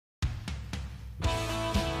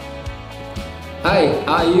Hi,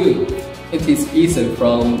 how are you? It is Ethan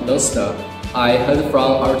from Lonsdor. I heard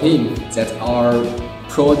from our team that our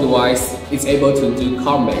Pro device is able to do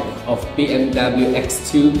car make of BMW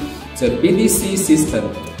X2, the BDC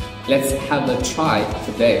system. Let's have a try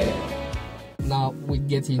today. Now we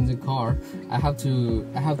get in the car. I have to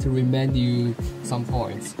remind you some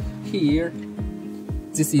points. Here,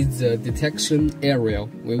 this is the detection area.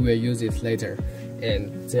 We will use it later.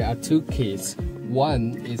 And there are two keys.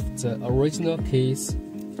 One is the original keys.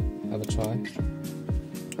 Have a try.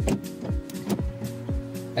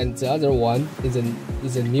 And the other one is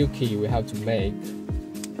a new key we have to make.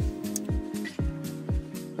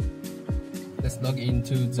 Let's log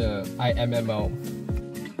into the IMMO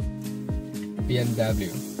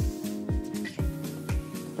BMW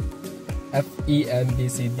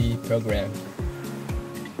FEMBCD program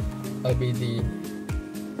OBD.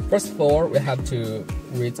 First of all, we have to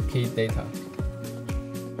read key data.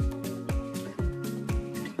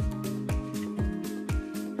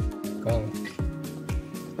 Gone.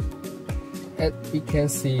 And we can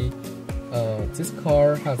see this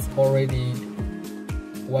car has already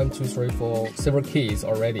 1, 2, 3, 4 several keys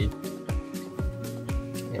already.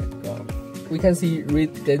 Yeah, gone. We can see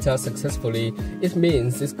read data successfully. It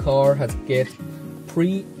means this car has get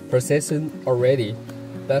pre-processing already.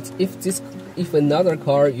 But if another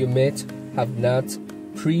car you met have not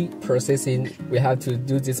pre-processing, we have to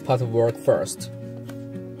do this part of work first.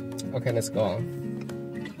 Okay, let's go on.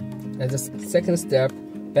 And the second step,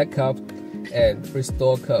 backup and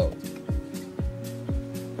restore code.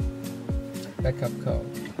 Backup code.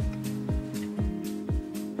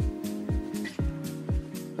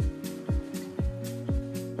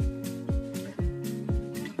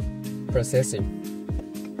 Processing.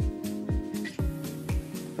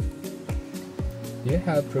 Do you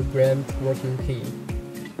have programmed working key?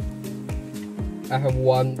 I have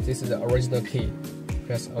one. This is the original key.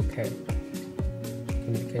 Press OK.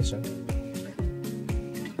 Communication.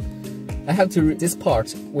 I have to read this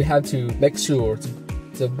part. We have to make sure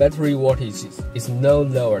the battery voltage is no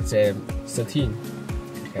lower than 13.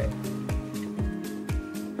 Okay.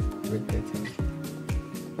 Read data.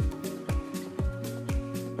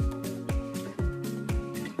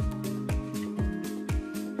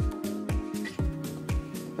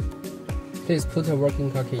 Please put a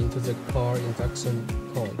working car key into the car induction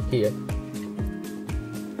coil here.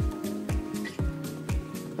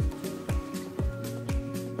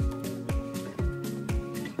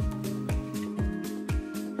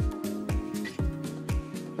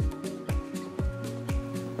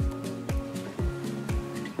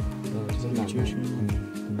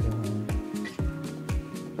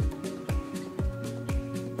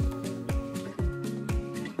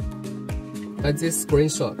 At this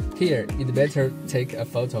screenshot, here it better take a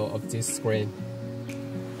photo of this screen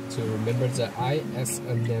to remember the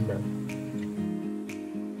ISN number.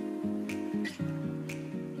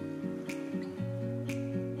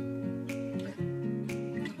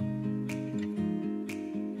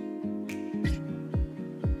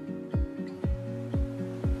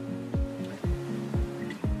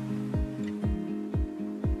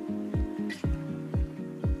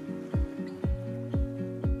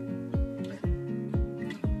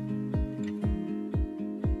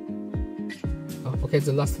 Okay,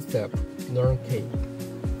 the last step, learn key.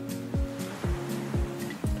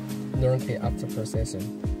 Learn key after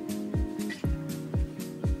processing.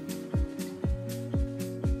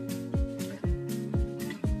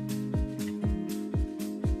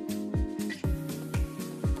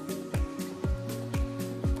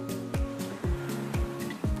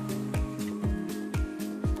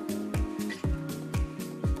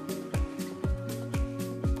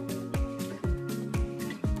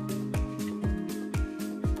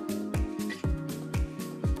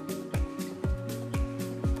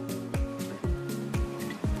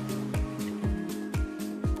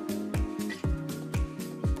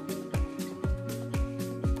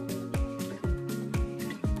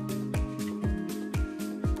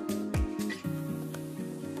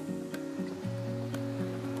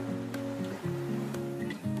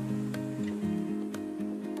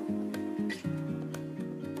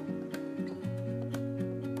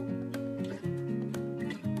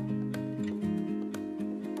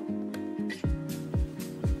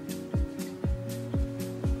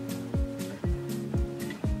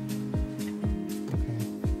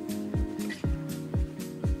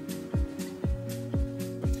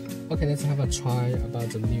 Okay, let's have a try about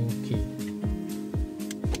the new key.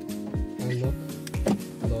 Unlock,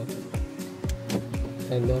 lock,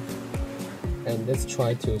 and lock, and let's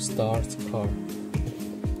try to start the car.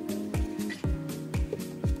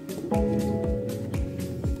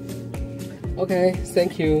 Okay,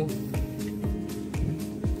 thank you.